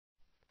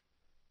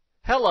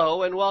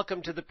Hello and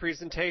welcome to the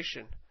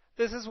presentation.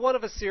 This is one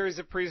of a series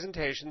of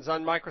presentations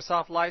on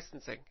Microsoft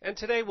licensing, and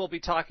today we'll be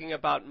talking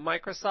about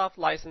Microsoft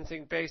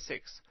Licensing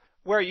Basics,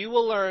 where you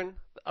will learn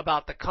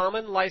about the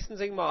common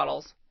licensing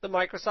models, the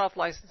Microsoft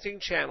licensing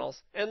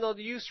channels, and the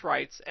use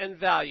rights and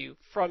value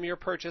from your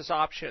purchase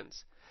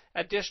options.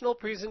 Additional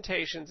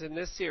presentations in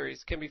this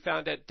series can be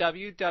found at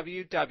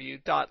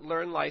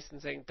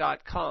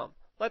www.learnlicensing.com.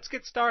 Let's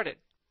get started.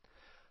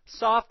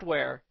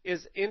 Software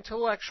is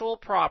intellectual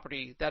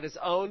property that is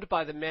owned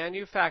by the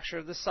manufacturer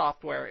of the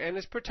software and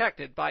is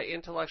protected by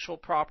intellectual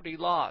property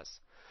laws.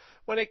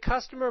 When a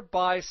customer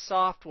buys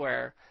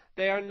software,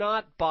 they are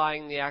not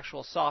buying the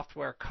actual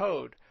software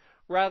code.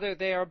 Rather,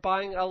 they are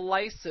buying a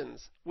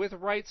license with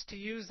rights to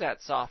use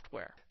that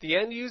software. The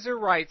end user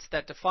rights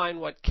that define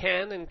what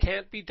can and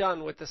can't be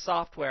done with the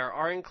software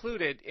are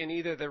included in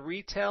either the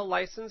retail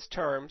license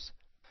terms,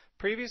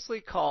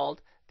 previously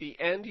called the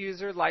End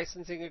User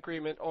Licensing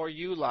Agreement or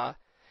EULA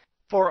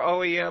for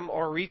OEM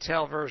or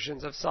retail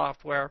versions of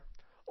software,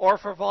 or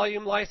for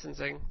volume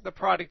licensing, the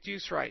product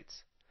use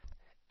rights.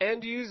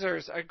 End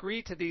users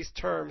agree to these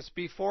terms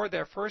before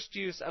their first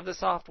use of the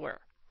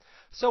software.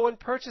 So when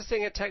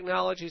purchasing a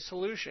technology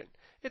solution,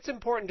 it's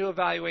important to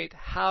evaluate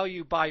how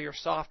you buy your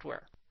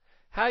software.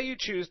 How you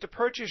choose to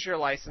purchase your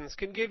license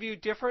can give you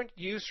different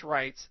use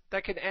rights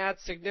that can add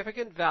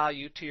significant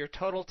value to your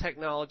total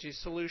technology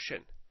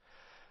solution.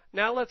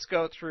 Now let's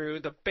go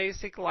through the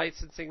basic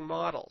licensing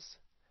models.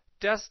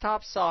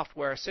 Desktop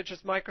software such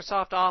as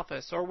Microsoft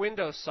Office or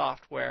Windows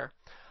software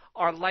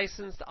are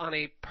licensed on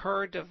a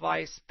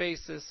per-device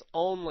basis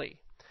only.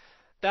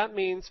 That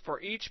means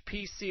for each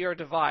PC or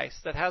device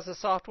that has the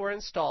software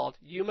installed,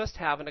 you must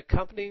have an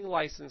accompanying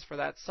license for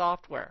that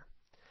software.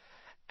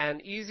 An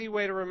easy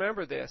way to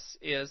remember this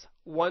is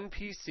one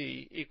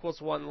PC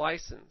equals one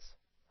license.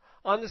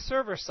 On the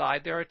server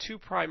side, there are two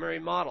primary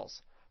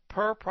models,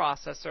 per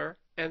processor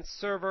and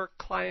Server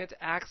Client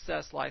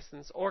Access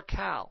License, or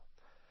CAL.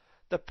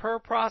 The per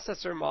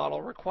processor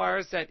model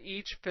requires that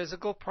each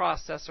physical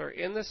processor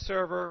in the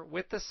server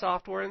with the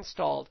software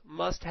installed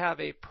must have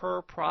a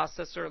per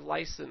processor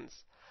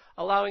license,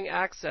 allowing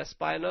access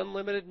by an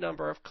unlimited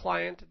number of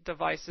client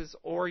devices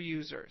or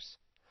users.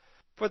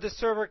 For the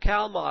Server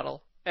CAL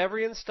model,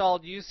 every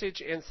installed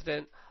usage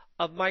incident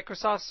of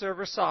Microsoft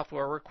Server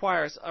software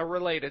requires a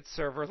related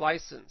server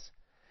license.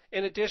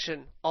 In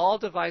addition, all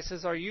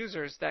devices or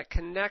users that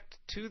connect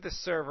to the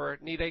server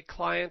need a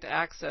Client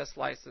Access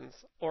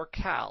License, or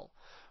CAL,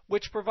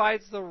 which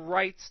provides the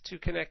rights to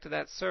connect to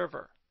that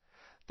server.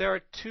 There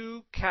are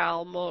two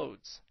CAL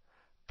modes,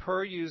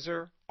 per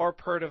user or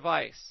per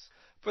device.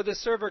 For the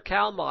Server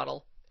CAL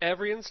model,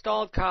 every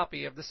installed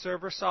copy of the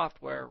server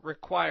software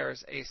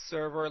requires a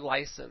server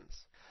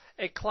license.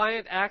 A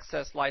Client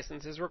Access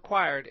License is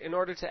required in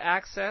order to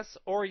access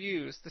or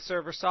use the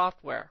server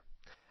software.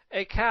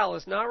 A CAL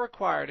is not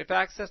required if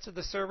access to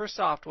the server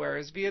software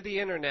is via the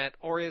internet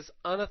or is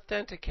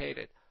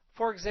unauthenticated.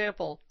 For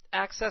example,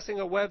 accessing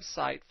a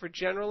website for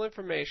general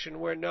information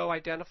where no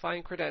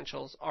identifying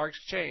credentials are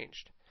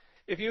exchanged.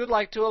 If you would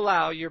like to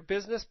allow your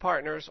business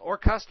partners or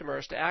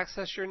customers to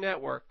access your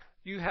network,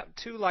 you have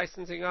two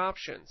licensing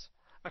options.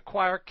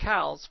 Acquire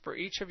CALs for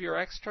each of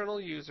your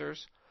external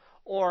users,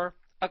 or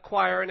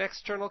acquire an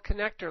external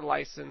connector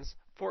license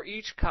for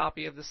each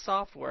copy of the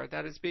software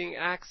that is being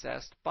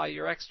accessed by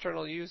your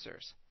external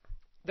users.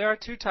 There are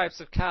two types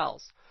of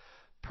CALs.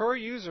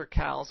 Per-user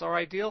CALs are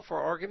ideal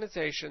for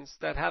organizations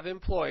that have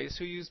employees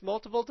who use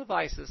multiple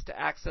devices to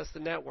access the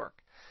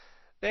network.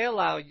 They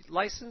allow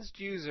licensed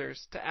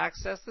users to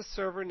access the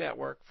server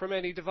network from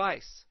any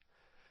device.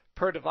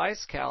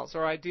 Per-device CALs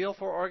are ideal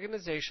for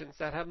organizations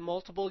that have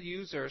multiple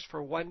users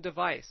for one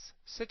device,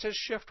 such as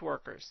shift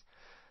workers.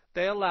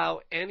 They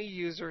allow any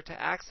user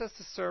to access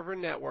the server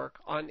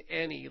network on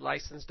any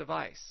licensed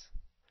device.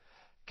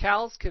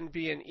 CALs can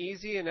be an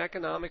easy and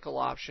economical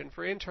option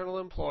for internal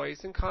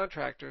employees and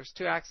contractors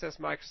to access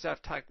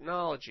Microsoft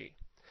technology.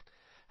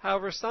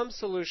 However, some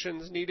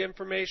solutions need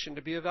information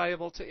to be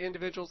available to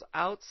individuals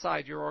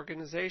outside your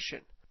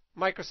organization.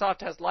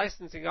 Microsoft has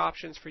licensing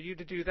options for you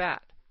to do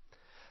that.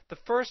 The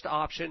first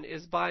option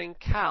is buying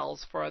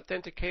CALs for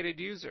authenticated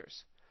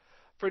users.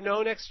 For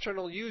known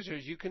external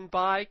users, you can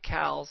buy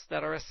CALs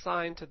that are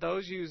assigned to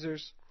those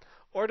users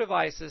or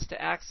devices to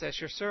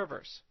access your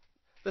servers.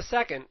 The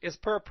second is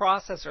per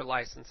processor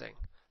licensing.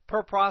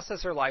 Per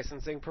processor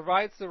licensing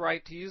provides the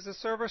right to use the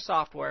server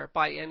software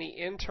by any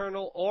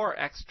internal or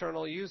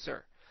external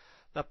user.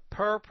 The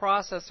per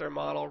processor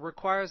model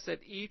requires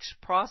that each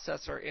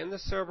processor in the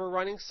server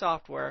running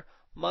software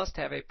must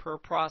have a per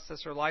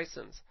processor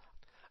license,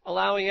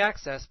 allowing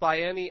access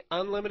by any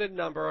unlimited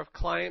number of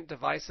client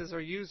devices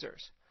or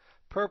users.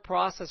 Per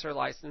processor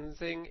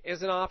licensing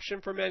is an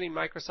option for many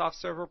Microsoft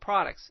Server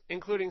products,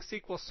 including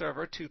SQL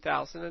Server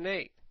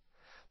 2008.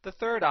 The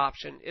third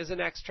option is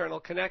an external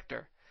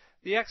connector.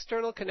 The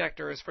external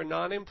connector is for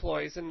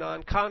non-employees and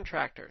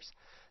non-contractors.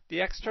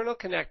 The external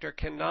connector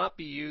cannot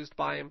be used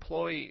by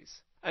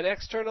employees. An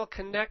external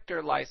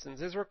connector license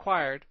is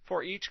required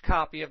for each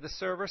copy of the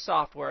server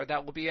software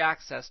that will be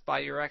accessed by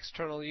your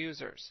external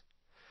users.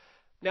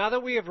 Now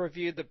that we have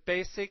reviewed the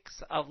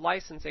basics of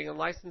licensing and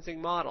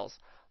licensing models,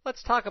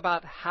 let's talk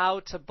about how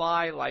to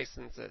buy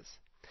licenses.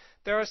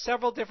 There are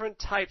several different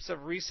types of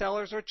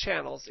resellers or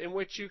channels in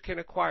which you can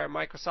acquire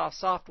Microsoft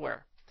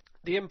software.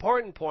 The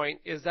important point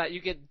is that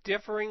you get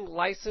differing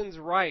license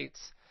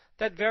rights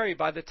that vary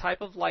by the type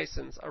of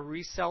license a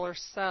reseller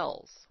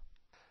sells.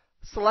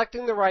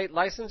 Selecting the right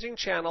licensing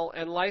channel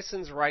and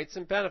license rights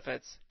and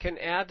benefits can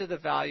add to the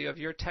value of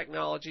your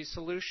technology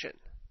solution.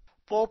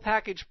 Full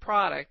package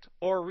product,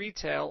 or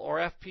retail, or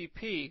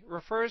FPP,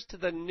 refers to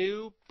the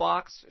new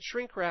boxed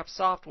shrink-wrap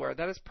software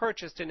that is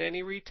purchased in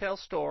any retail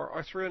store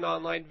or through an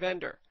online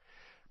vendor.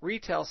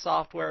 Retail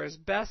software is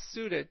best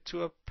suited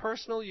to a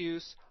personal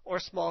use or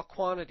small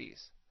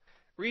quantities.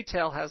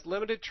 Retail has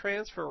limited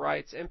transfer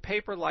rights and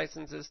paper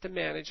licenses to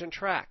manage and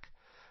track.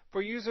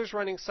 For users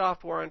running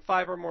software on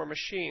 5 or more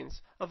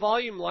machines, a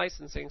volume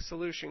licensing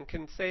solution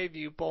can save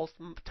you both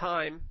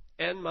time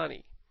and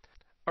money.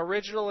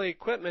 Original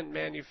equipment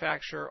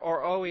manufacturer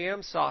or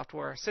OEM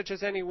software, such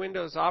as any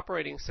Windows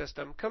operating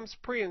system, comes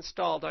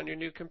pre-installed on your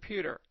new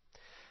computer.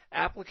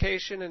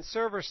 Application and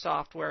server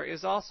software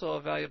is also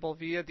available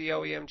via the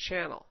OEM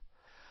channel.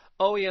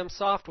 OEM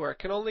software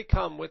can only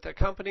come with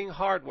accompanying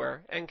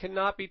hardware and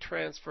cannot be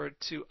transferred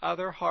to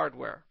other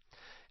hardware,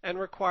 and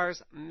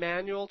requires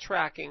manual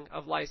tracking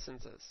of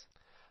licenses.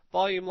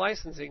 Volume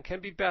licensing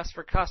can be best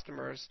for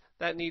customers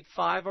that need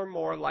 5 or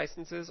more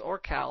licenses or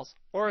CALs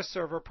or a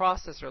server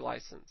processor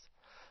license.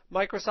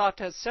 Microsoft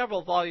has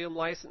several volume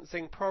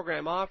licensing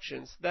program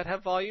options that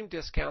have volume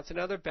discounts and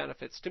other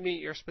benefits to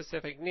meet your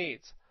specific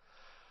needs.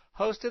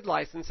 Hosted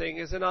licensing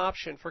is an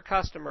option for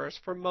customers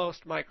for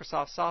most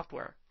Microsoft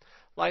software.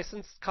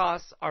 License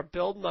costs are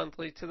billed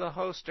monthly to the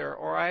hoster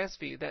or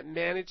ISV that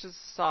manages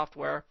the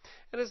software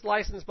and is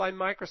licensed by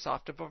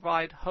Microsoft to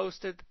provide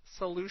hosted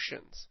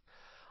solutions.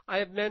 I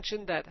have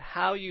mentioned that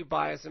how you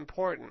buy is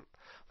important.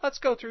 Let's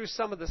go through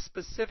some of the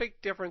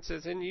specific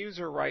differences in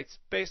user rights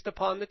based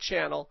upon the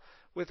channel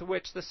with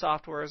which the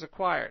software is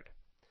acquired.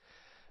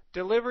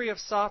 Delivery of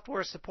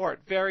software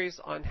support varies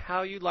on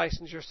how you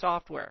license your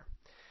software.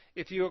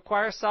 If you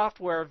acquire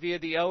software via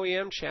the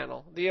OEM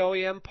channel, the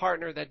OEM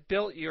partner that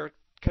built your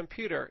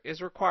computer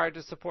is required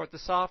to support the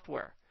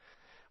software.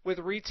 With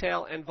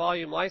retail and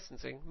volume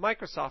licensing,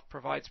 Microsoft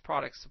provides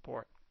product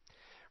support.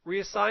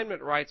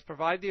 Reassignment rights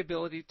provide the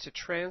ability to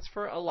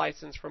transfer a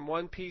license from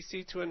one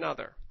PC to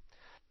another.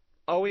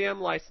 OEM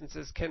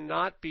licenses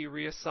cannot be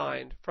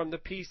reassigned from the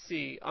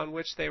PC on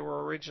which they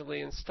were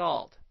originally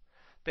installed.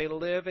 They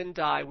live and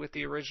die with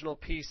the original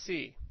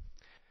PC.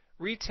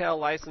 Retail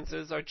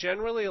licenses are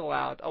generally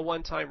allowed a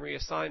one-time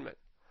reassignment.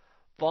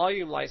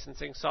 Volume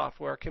licensing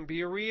software can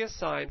be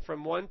reassigned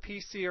from one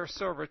PC or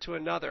server to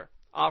another,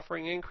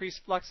 offering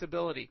increased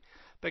flexibility,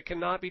 but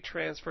cannot be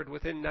transferred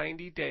within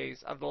 90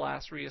 days of the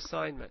last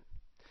reassignment.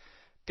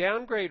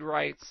 Downgrade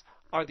rights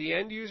are the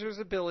end user's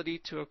ability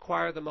to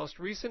acquire the most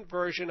recent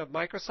version of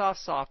Microsoft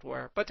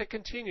software, but to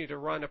continue to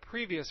run a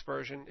previous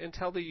version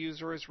until the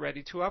user is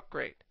ready to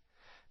upgrade.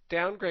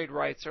 Downgrade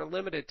rights are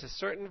limited to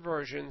certain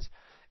versions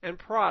and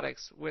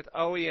products with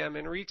OEM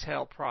and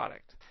retail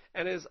product,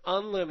 and is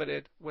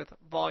unlimited with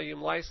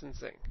volume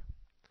licensing.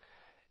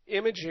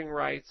 Imaging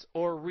rights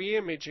or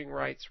re-imaging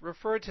rights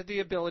refer to the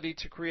ability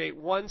to create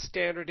one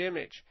standard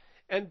image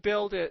and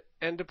build it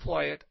and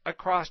deploy it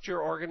across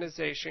your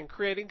organization,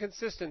 creating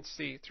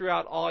consistency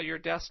throughout all your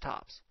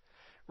desktops.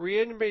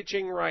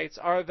 Re-imaging rights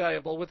are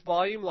available with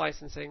volume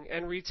licensing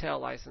and retail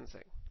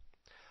licensing.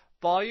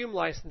 Volume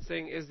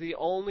licensing is the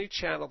only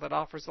channel that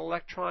offers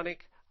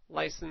electronic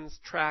license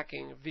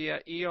tracking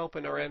via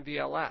eOpen or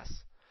MVLS.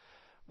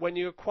 When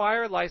you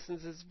acquire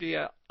licenses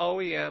via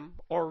OEM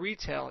or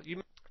retail,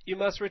 you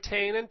must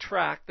retain and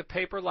track the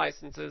paper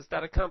licenses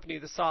that accompany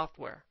the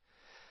software.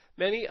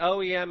 Many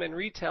OEM and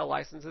retail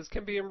licenses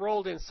can be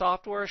enrolled in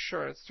software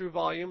assurance through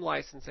volume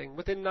licensing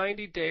within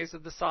 90 days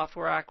of the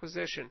software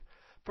acquisition,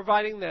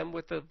 providing them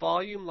with the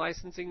volume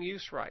licensing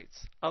use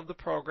rights of the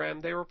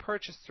program they were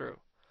purchased through.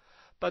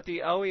 But the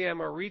OEM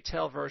or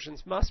retail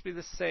versions must be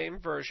the same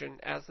version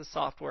as the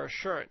software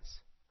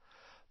assurance.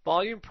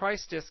 Volume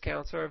price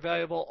discounts are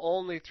available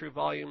only through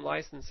volume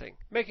licensing,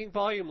 making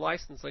volume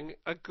licensing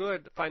a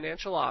good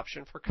financial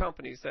option for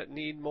companies that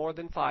need more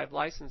than 5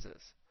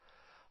 licenses.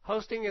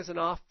 Hosting is an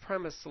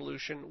off-premise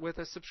solution with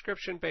a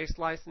subscription-based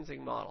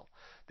licensing model.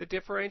 The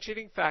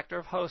differentiating factor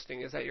of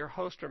hosting is that your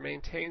hoster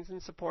maintains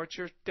and supports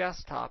your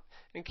desktop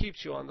and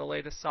keeps you on the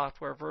latest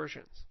software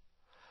versions.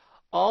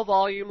 All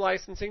volume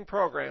licensing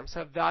programs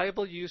have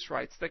valuable use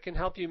rights that can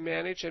help you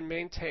manage and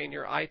maintain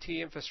your IT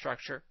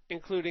infrastructure,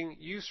 including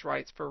use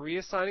rights for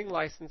reassigning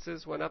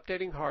licenses when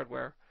updating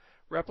hardware,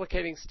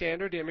 replicating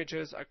standard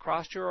images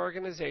across your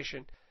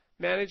organization,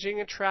 managing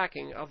and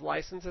tracking of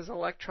licenses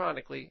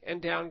electronically,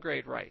 and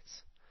downgrade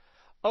rights.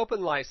 Open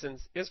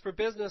license is for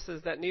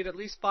businesses that need at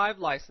least 5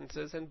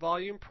 licenses and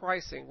volume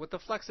pricing with the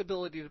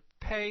flexibility to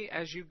pay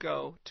as you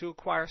go to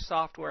acquire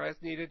software as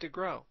needed to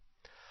grow.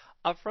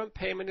 Upfront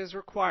payment is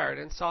required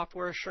and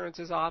software assurance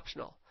is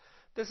optional.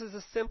 This is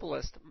the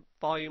simplest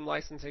volume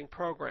licensing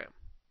program.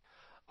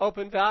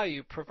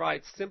 OpenValue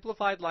provides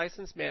simplified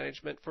license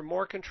management for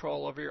more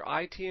control over your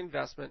IT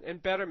investment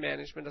and better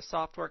management of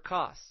software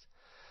costs.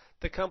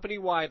 The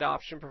company-wide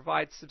option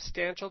provides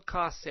substantial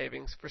cost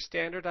savings for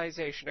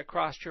standardization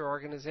across your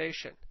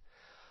organization.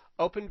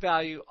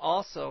 OpenValue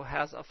also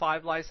has a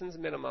 5-license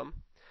minimum,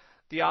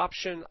 the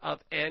option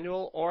of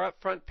annual or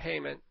upfront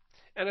payment,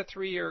 and a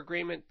 3-year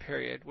agreement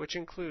period, which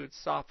includes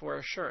software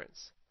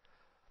assurance.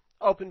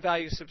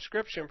 OpenValue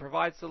subscription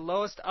provides the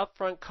lowest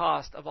upfront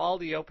cost of all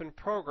the open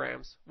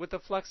programs, with the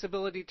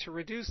flexibility to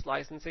reduce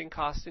licensing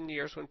costs in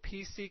years when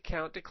PC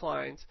count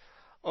declines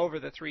over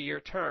the 3-year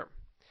term.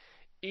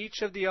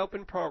 Each of the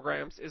open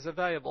programs is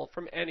available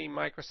from any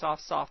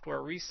Microsoft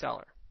software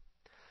reseller.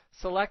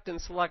 Select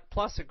and Select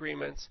Plus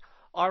agreements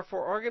are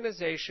for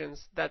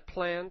organizations that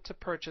plan to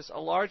purchase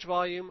a large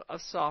volume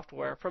of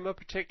software from a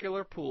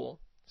particular pool,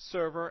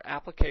 server,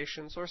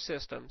 applications, or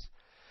systems,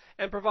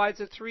 and provides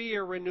a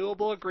 3-year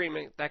renewable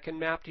agreement that can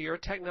map to your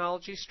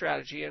technology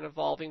strategy and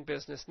evolving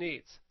business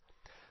needs.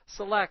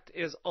 Select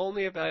is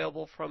only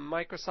available from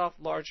Microsoft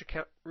large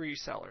account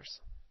resellers.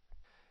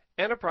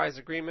 Enterprise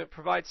Agreement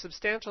provides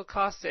substantial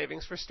cost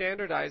savings for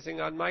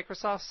standardizing on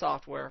Microsoft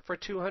software for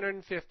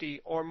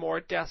 250 or more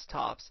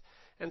desktops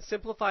and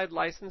simplified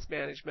license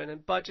management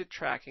and budget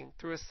tracking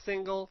through a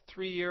single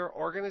 3-year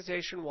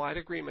organization-wide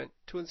agreement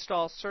to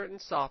install certain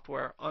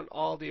software on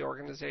all the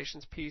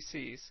organization's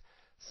PCs,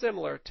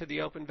 similar to the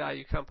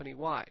OpenValue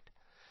company-wide.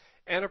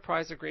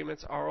 Enterprise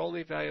agreements are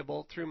only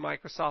available through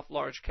Microsoft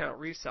large account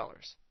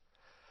resellers.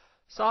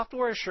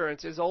 Software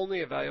assurance is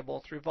only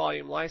available through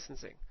volume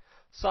licensing.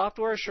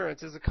 Software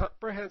assurance is a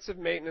comprehensive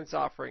maintenance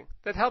offering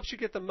that helps you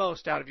get the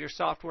most out of your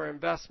software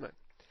investment.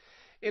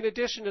 In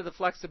addition to the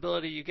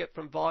flexibility you get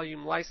from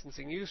volume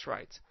licensing use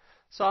rights,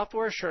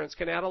 software assurance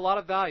can add a lot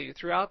of value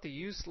throughout the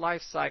use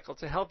life cycle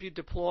to help you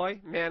deploy,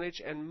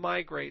 manage, and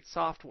migrate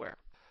software.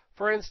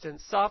 For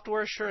instance,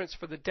 software assurance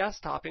for the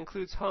desktop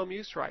includes home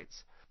use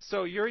rights,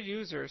 so your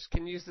users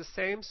can use the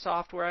same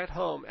software at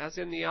home as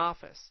in the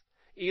office,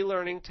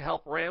 e-learning to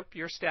help ramp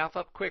your staff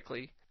up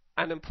quickly,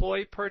 an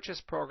employee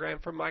purchase program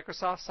for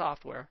Microsoft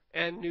software,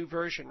 and new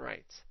version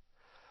rights.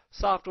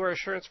 Software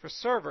assurance for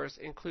servers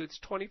includes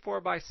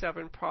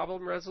 24/7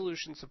 problem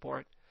resolution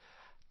support,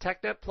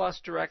 TechNet Plus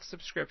direct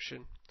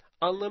subscription,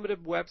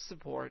 unlimited web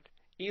support,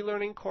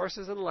 e-learning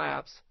courses and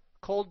labs,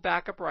 cold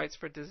backup rights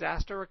for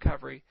disaster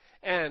recovery,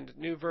 and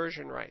new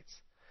version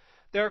rights.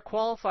 There are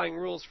qualifying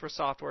rules for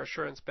software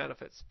assurance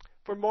benefits.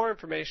 For more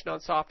information on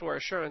software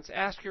assurance,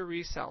 ask your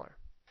reseller.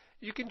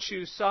 You can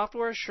choose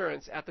software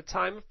assurance at the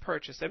time of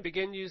purchase and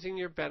begin using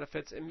your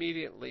benefits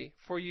immediately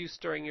for use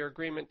during your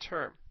agreement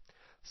term.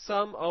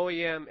 Some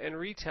OEM and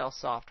retail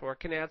software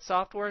can add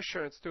software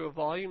assurance through a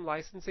volume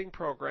licensing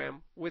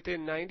program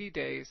within 90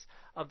 days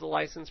of the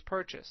license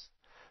purchase.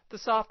 The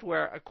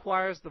software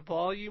acquires the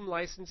volume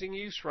licensing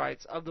use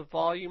rights of the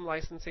volume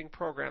licensing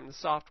program the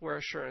software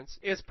assurance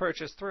is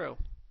purchased through.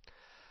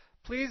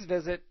 Please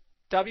visit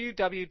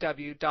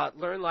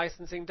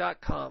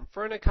www.learnlicensing.com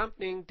for an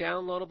accompanying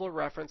downloadable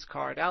reference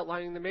card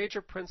outlining the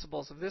major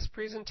principles of this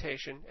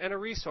presentation and a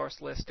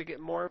resource list to get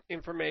more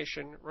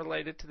information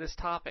related to this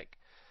topic.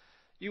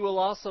 You will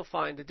also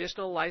find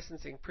additional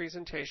licensing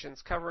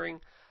presentations covering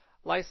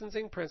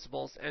licensing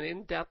principles and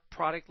in-depth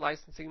product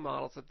licensing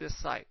models at this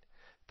site.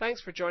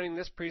 Thanks for joining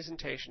this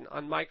presentation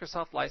on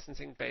Microsoft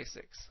Licensing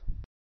Basics.